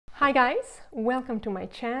Hi guys, welcome to my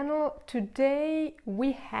channel. Today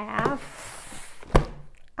we have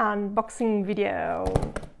unboxing video.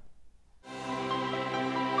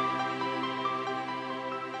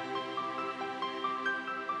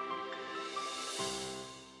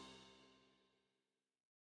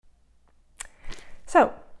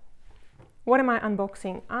 So, what am I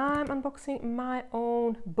unboxing? I'm unboxing my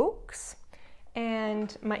own books.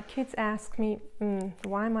 And my kids ask me,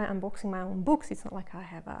 why am I unboxing my own books? It's not like I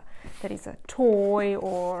have that is a toy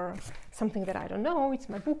or something that I don't know. It's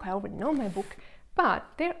my book. I already know my book. But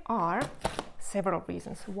there are several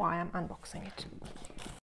reasons why I'm unboxing it.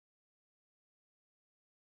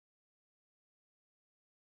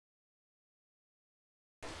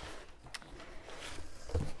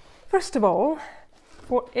 First of all,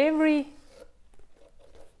 for every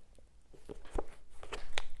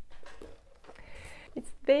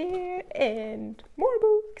it's there, and more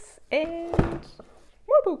books, and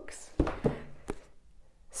more books.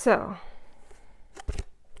 So,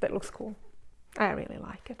 that looks cool. I really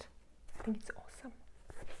like it. I think it's awesome.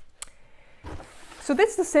 So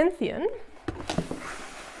that's the Senthien.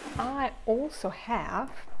 I also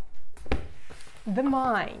have The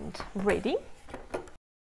Mind ready.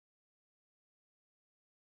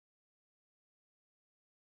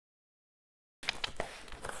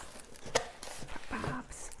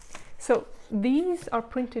 So these are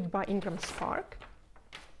printed by Spark,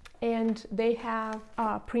 and they have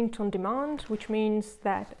print on demand, which means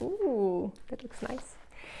that, ooh, that looks nice,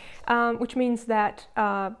 which means that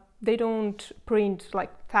they don't print like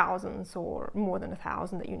thousands or more than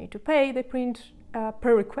 1,000 that you need to pay. They print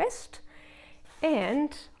per request,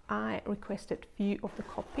 and I requested a few of the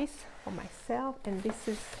copies for myself, and this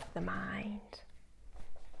is The Mind.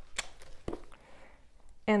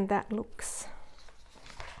 And that looks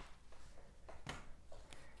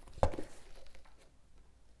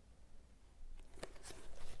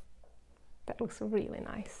really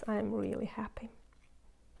nice. I'm really happy.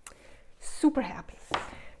 Super happy.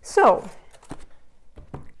 So,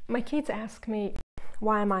 my kids ask me,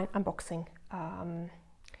 why am I unboxing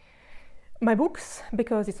my books?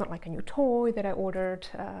 Because it's not like a new toy that I ordered.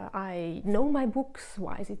 I know my books.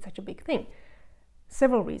 Why is it such a big thing?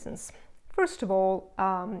 Several reasons. First of all,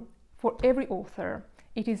 for every author,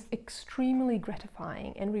 it is extremely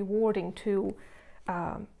gratifying and rewarding to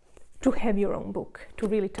have your own book, to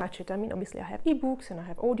really touch it. I mean, obviously I have ebooks and I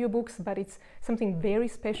have audiobooks, but it's something very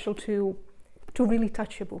special to really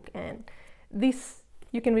touch your book. And this,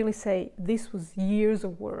 you can really say, this was years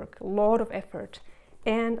of work, a lot of effort,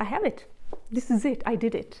 and I have it. This is it, I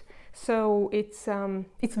did it. So it's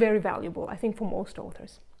very valuable, I think, for most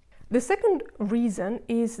authors. The second reason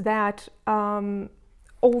is that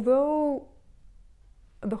although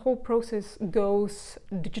the whole process goes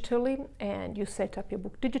digitally, and you set up your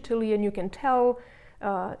book digitally, and you can tell,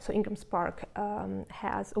 so Spark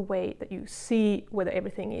has a way that you see whether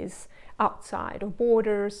everything is outside of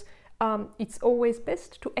borders. It's always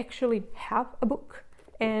best to actually have a book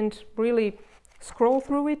and really scroll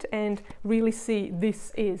through it and really see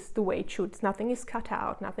this is the way it should. Nothing is cut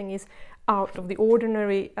out, nothing is out of the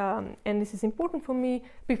ordinary, and this is important for me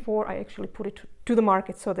before I actually put it to the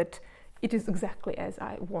market, so that it is exactly as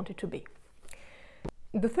I want it to be.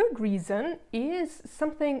 The third reason is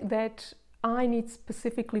something that I need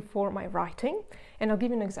specifically for my writing, and I'll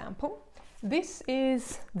give you an example. This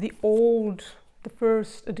is the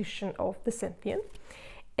first edition of the Senthien,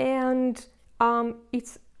 and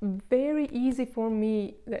it's very easy for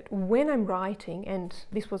me that when I'm writing, and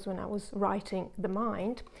this was when I was writing The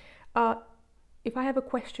Mind, if I have a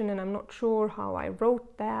question and I'm not sure how I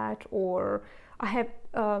wrote that, or I have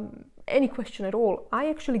any question at all, I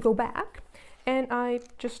actually go back and I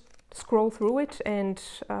just scroll through it, and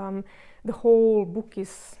the whole book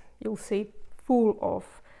is, you'll see, full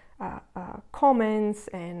of comments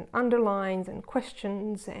and underlines and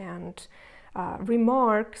questions and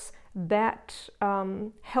remarks that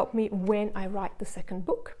help me when I write the second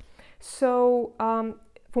book. So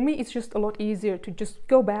for me, it's just a lot easier to just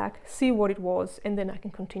go back, see what it was, and then I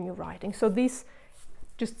can continue writing. So this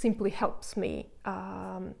just simply helps me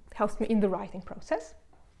in the writing process.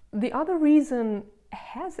 The other reason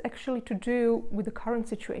has actually to do with the current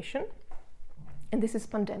situation, and this is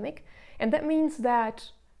pandemic, and that means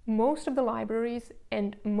that most of the libraries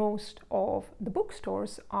and most of the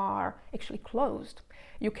bookstores are actually closed.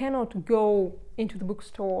 You cannot go into the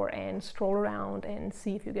bookstore and stroll around and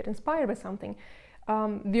see if you get inspired by something.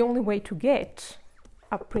 The only way to get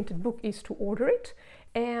a printed book is to order it,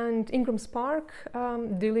 and Spark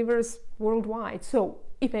delivers worldwide. So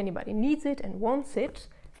if anybody needs it and wants it,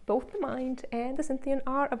 both The Mind and the Senthien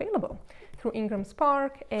are available. through Ingram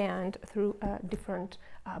Spark and through different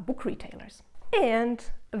book retailers. And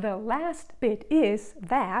the last bit is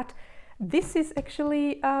that this is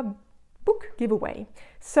actually a book giveaway.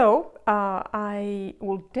 So I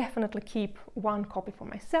will definitely keep one copy for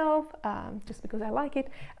myself, just because I like it,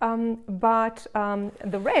 but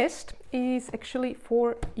the rest is actually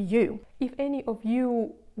for you. If any of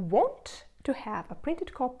you want to have a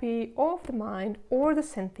printed copy of The Mind or the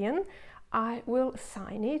Senthien, I will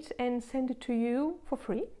sign it and send it to you for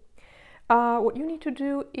free. What you need to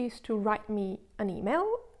do is to write me an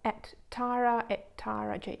email at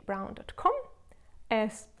tara@tarajbrown.com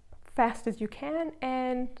as fast as you can,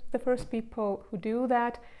 and the first people who do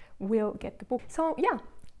that will get the book. So yeah,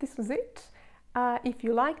 this was it. If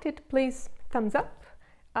you liked it, please thumbs up.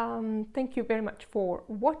 Thank you very much for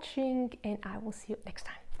watching, and I will see you next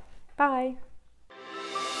time. Bye.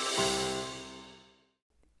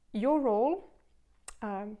 Your role,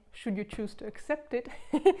 should you choose to accept it,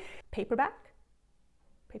 paperback,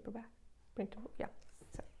 printable, yeah.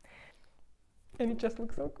 So, and it just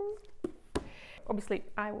looks so cool. Obviously,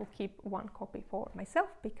 I will keep one copy for myself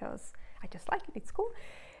because I just like it, it's cool.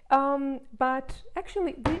 But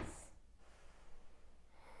actually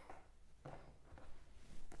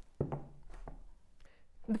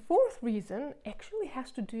the fourth reason actually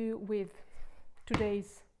has to do with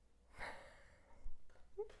today's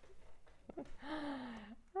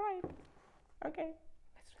right, okay.